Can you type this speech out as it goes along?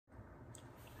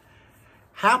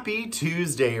Happy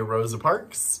Tuesday, Rosa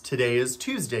Parks. Today is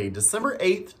Tuesday, December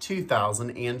 8th,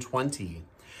 2020.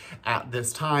 At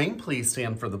this time, please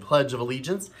stand for the Pledge of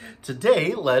Allegiance,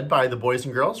 today led by the boys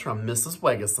and girls from Mrs.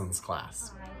 Wegeson's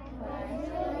class.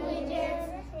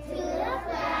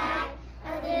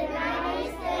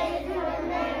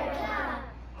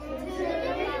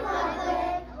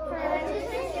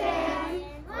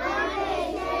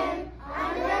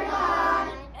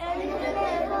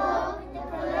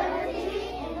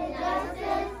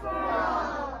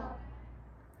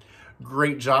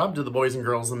 Great job to the boys and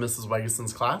girls in Mrs.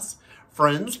 Wegeson's class.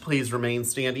 Friends, please remain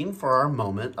standing for our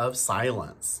moment of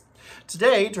silence.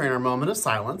 Today, during our moment of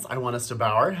silence, I want us to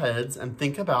bow our heads and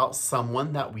think about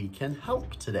someone that we can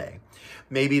help today.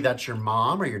 Maybe that's your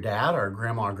mom or your dad or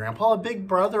grandma or grandpa, a big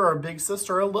brother or a big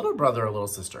sister, or a little brother or a little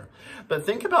sister. But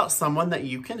think about someone that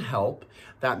you can help.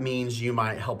 That means you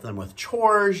might help them with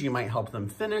chores, you might help them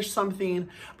finish something.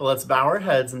 But let's bow our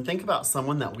heads and think about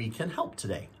someone that we can help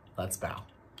today. Let's bow.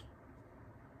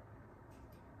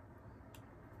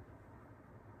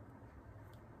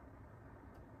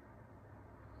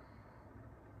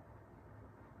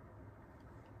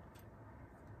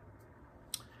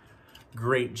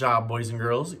 Great job, boys and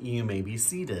girls. You may be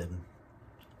seated.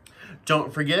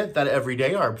 Don't forget that every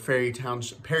day our Perry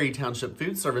Township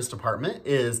Food Service Department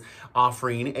is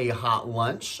offering a hot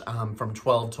lunch from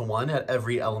 12 to 1 at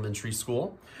every elementary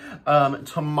school.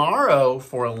 Tomorrow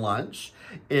for lunch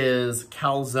is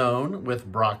calzone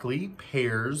with broccoli,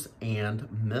 pears, and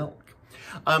milk.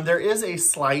 There is a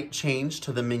slight change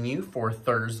to the menu for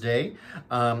Thursday.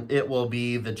 It will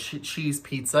be the cheese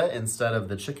pizza instead of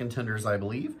the chicken tenders, I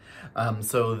believe.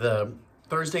 So the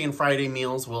Thursday and Friday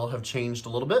meals will have changed a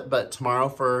little bit, but tomorrow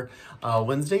for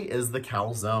Wednesday is the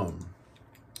calzone.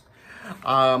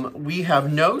 We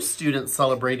have no students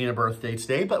celebrating a birthday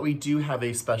today, but we do have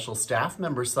a special staff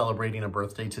member celebrating a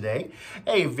birthday today.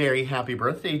 A very happy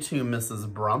birthday to Mrs.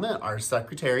 Brummett, our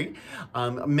secretary.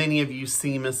 Many of you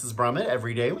see Mrs. Brummett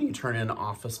every day when you turn in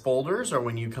office folders or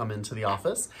when you come into the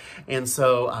office. And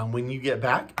so when you get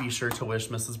back, be sure to wish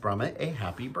Mrs. Brummett a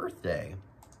happy birthday.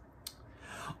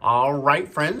 All right,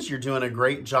 friends, you're doing a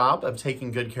great job of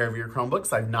taking good care of your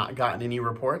Chromebooks. I've not gotten any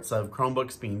reports of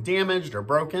Chromebooks being damaged or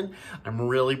broken. I'm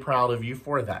really proud of you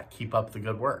for that. Keep up the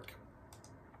good work.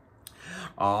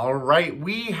 All right,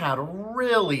 we had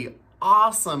really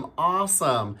awesome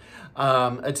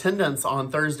attendance on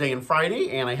Thursday and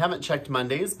Friday, and I haven't checked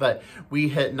Mondays, but we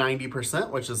hit 90%,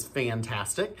 which is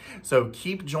fantastic. So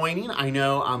keep joining. I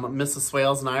know Mrs.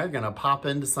 Swales and I are going to pop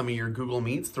into some of your Google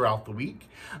Meets throughout the week,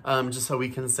 just so we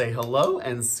can say hello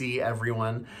and see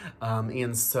everyone.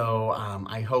 And so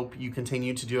I hope you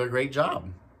continue to do a great job.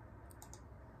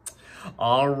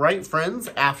 All right, friends,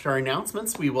 after our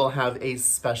announcements, we will have a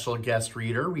special guest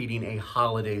reader reading a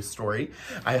holiday story.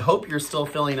 I hope you're still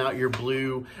filling out your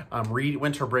blue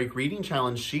winter break reading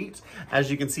challenge sheet. As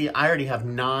you can see, I already have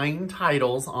 9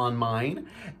 titles on mine,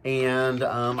 and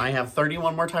I have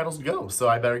 31 more titles to go, so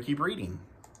I better keep reading.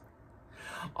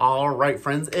 All right,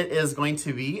 friends, it is going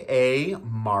to be a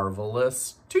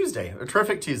marvelous Tuesday, a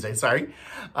terrific Tuesday, sorry.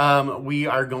 We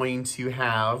are going to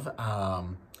have...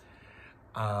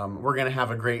 we're going to have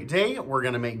a great day. We're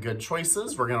going to make good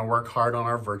choices. We're going to work hard on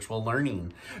our virtual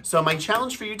learning. So my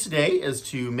challenge for you today is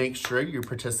to make sure you're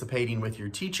participating with your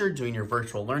teacher, doing your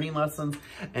virtual learning lessons,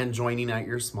 and joining at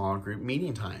your small group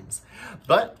meeting times.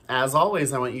 But as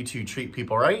always, I want you to treat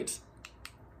people right.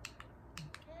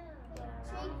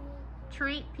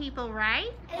 Treat people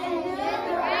right. And do the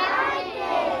right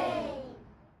thing.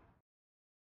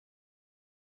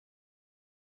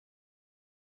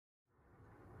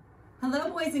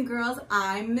 Hello, boys and girls.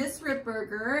 I'm Miss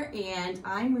Ripburger, and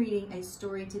I'm reading a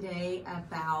story today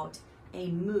about a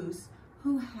moose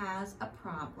who has a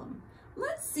problem.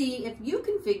 Let's see if you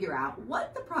can figure out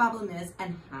what the problem is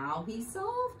and how he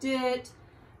solved it.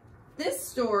 This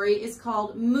story is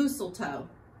called Mistletoe.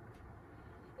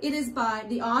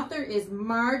 The author is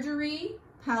Marjorie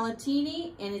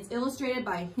Palatini, and it's illustrated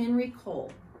by Henry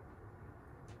Cole.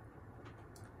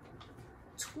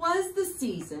 'Twas the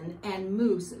season, and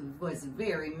Moose was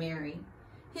very merry.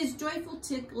 He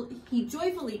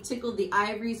joyfully tickled the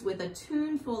ivories with a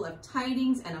tune full of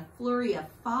tidings and a flurry of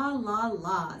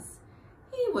fa-la-las.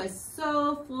 He was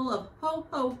so full of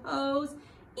ho-ho-hos,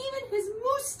 even his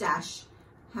moustache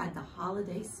had the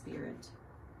holiday spirit.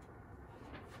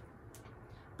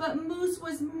 But Moose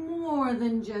was more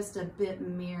than just a bit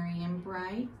merry and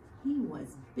bright. He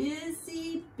was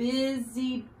busy,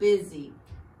 busy, busy.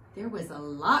 There was a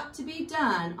lot to be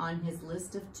done on his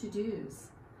list of to-dos.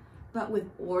 But with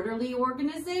orderly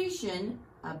organization,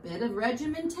 a bit of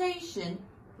regimentation,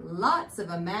 lots of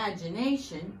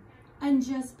imagination, and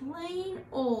just plain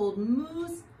old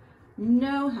Moose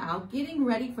know how getting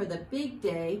ready for the big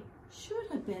day should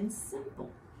have been simple.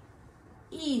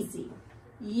 Easy,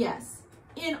 yes,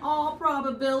 in all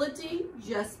probability,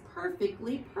 just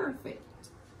perfectly perfect.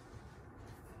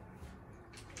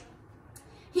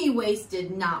 He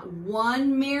wasted not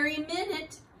one merry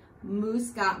minute. Moose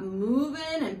got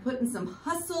moving and putting some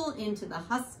hustle into the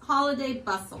holiday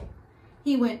bustle.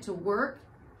 He went to work.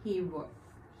 He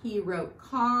wrote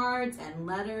cards and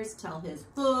letters till his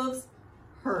hooves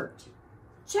hurt.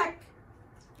 Check.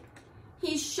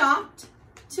 He shopped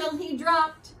till he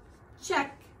dropped.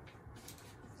 Check.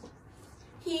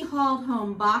 He hauled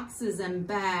home boxes and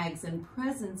bags and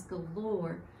presents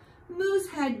galore. Moose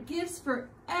had gifts for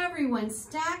everyone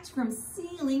stacked from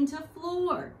ceiling to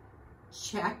floor.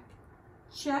 Check,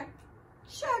 check,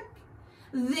 check.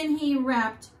 Then he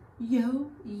rapped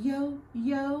yo, yo,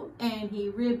 yo, and he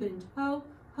ribboned ho,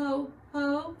 ho,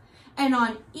 ho. And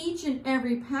on each and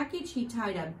every package he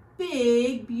tied a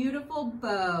big, beautiful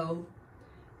bow.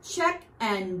 Check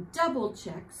and double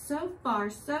check. So far,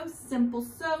 so simple,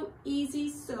 so easy,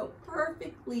 so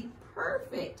perfectly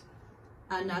perfect.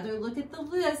 Another look at the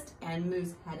list, and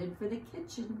Moose headed for the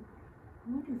kitchen.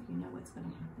 I wonder if you know what's going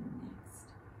to happen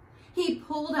next. He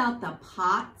pulled out the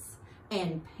pots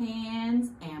and pans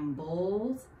and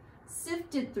bowls,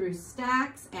 sifted through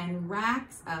stacks and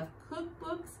racks of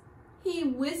cookbooks. He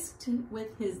whisked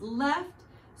with his left,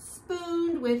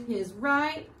 spooned with his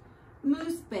right.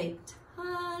 Moose baked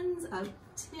tons of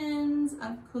tins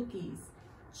of cookies.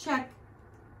 Check.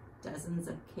 Dozens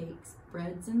of cakes,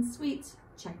 breads, and sweets.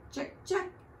 Check, check, check.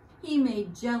 He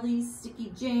made jellies,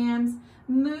 sticky jams.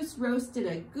 Moose roasted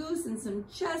a goose and some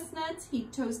chestnuts. He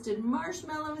toasted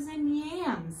marshmallows and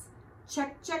yams.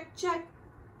 Check, check, check.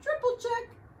 Triple check.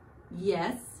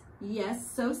 Yes, yes,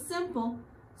 so simple,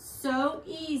 so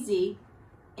easy,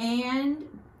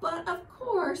 but of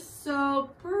course,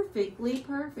 so perfectly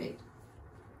perfect.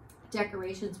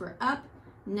 Decorations were up,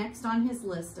 next on his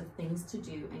list of things to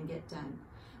do and get done.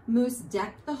 Moose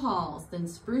decked the halls, then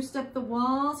spruced up the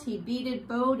walls. He beaded,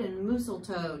 bowed, and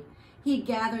mousseltoed. He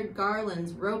gathered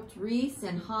garlands, roped wreaths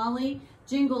and holly,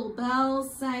 jingled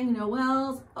bells, sang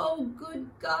noels. Oh, good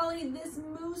golly, this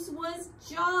Moose was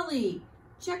jolly.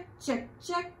 Check, check,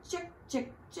 check, check,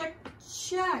 check, check,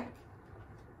 check.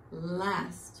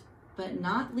 Last but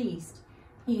not least,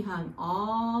 he hung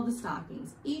all the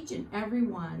stockings, each and every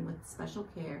one with special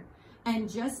care. And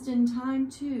just in time,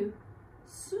 too.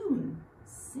 Soon,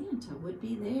 Santa would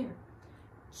be there.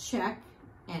 Check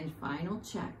and final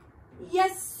check.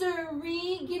 Yes,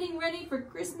 sirree, getting ready for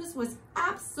Christmas was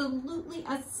absolutely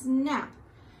a snap.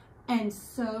 And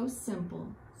so simple,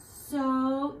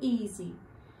 so easy.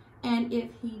 And if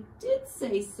he did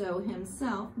say so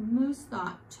himself, Moose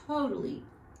thought totally,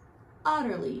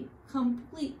 utterly,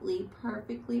 completely,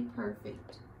 perfectly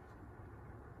perfect.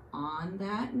 On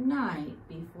that night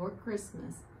before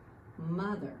Christmas,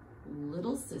 Mother,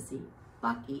 little Sissy,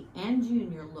 Bucky, and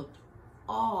Junior looked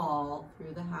all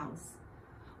through the house.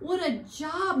 What a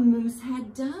job Moose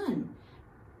had done!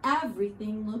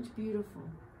 Everything looked beautiful,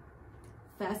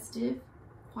 festive,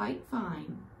 quite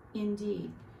fine,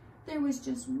 indeed. There was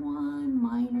just one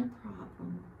minor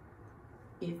problem,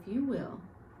 if you will.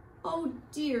 Oh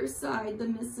dear, sighed the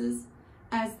missus,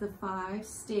 as the five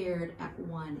stared at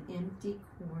one empty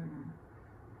corner.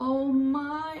 Oh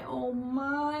my, oh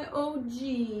my, oh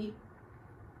gee.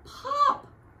 Pop,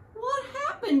 what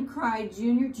happened? Cried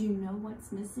Junior. Do you know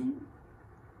what's missing?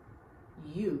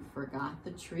 You forgot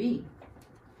the tree.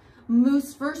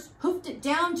 Moose first hoofed it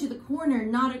down to the corner,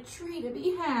 not a tree to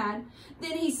be had.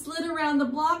 Then he slid around the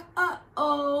block.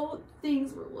 Uh-oh,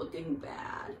 things were looking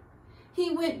bad.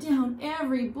 He went down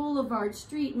every boulevard,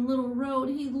 street, and little road.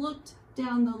 He looked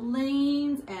down the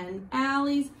lanes and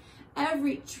alleys.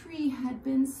 Every tree had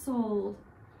been sold.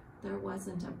 There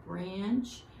wasn't a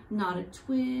branch, not a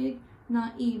twig,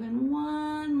 not even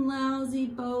one lousy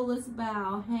bolus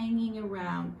bough hanging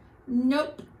around.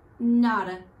 Nope,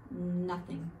 nada,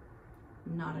 nothing.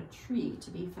 Not a tree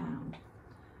to be found.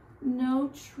 No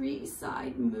tree,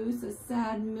 sighed Moose, a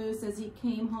sad moose, as he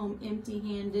came home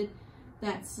empty-handed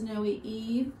that snowy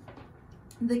eve.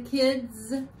 The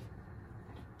kids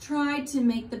tried to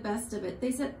make the best of it.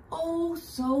 They said, oh,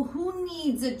 so who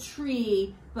needs a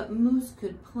tree? But Moose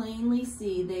could plainly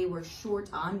see they were short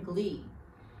on glee.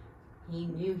 He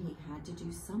knew he had to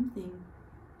do something,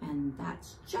 and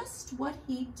that's just what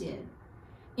he did.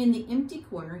 In the empty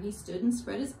corner, he stood and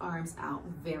spread his arms out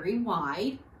very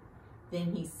wide.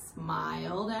 Then he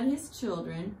smiled at his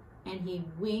children, and he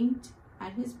winked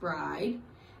at his bride.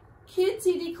 Kids,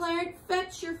 he declared,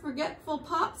 fetch your forgetful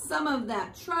pop some of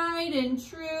that tried and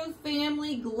true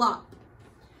family glop.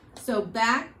 So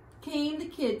back came the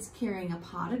kids carrying a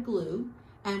pot of glue,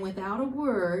 and without a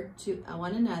word to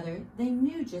one another, they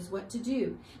knew just what to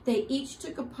do. They each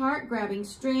took a part, grabbing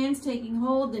strands, taking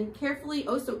hold, then carefully,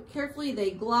 oh so carefully,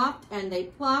 they glopped and they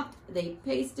plopped, they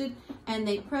pasted and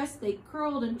they pressed, they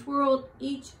curled and twirled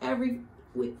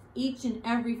with each and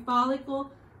every follicle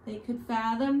they could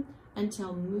fathom,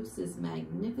 until Moose's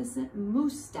magnificent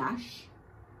moustache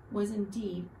was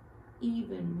indeed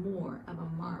even more of a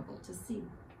marvel to see.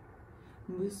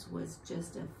 Moose was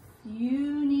just a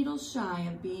few needles shy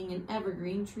of being an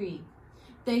evergreen tree.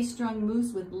 They strung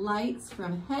Moose with lights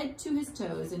from head to his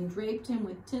toes and draped him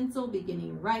with tinsel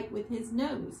beginning right with his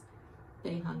nose.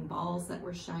 They hung balls that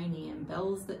were shiny and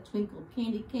bells that twinkled,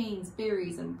 candy canes,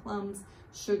 berries, and plums,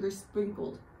 sugar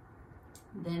sprinkled.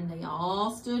 Then they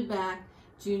all stood back.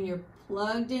 Junior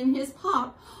plugged in his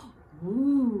pop.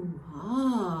 Ooh,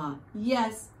 ah,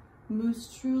 yes,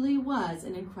 Moose truly was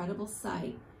an incredible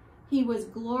sight. He was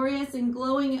glorious and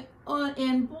glowing,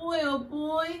 and boy, oh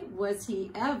boy, was he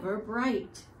ever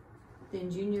bright. Then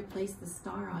Junior placed the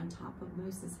star on top of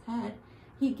Moose's head.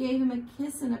 He gave him a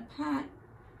kiss and a pat,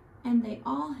 and they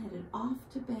all headed off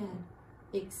to bed,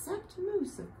 except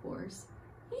Moose, of course.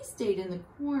 He stayed in the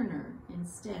corner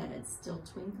instead, still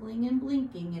twinkling and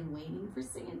blinking and waiting for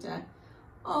Santa.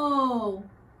 Oh,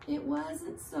 it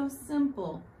wasn't so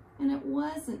simple, and it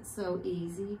wasn't so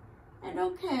easy. And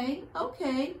okay,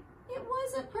 it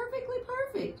wasn't perfectly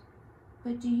perfect.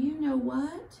 But do you know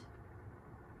what?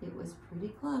 It was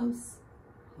pretty close.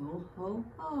 Ho, ho,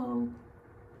 ho.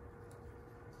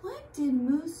 What did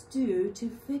Moose do to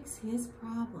fix his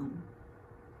problem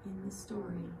in the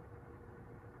story?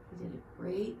 He did a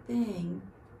great thing,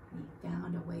 and he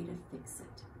found a way to fix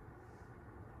it.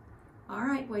 All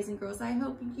right, boys and girls, I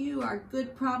hope you are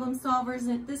good problem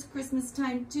solvers at this Christmas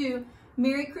time too.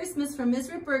 Merry Christmas from Ms.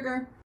 Ripburger.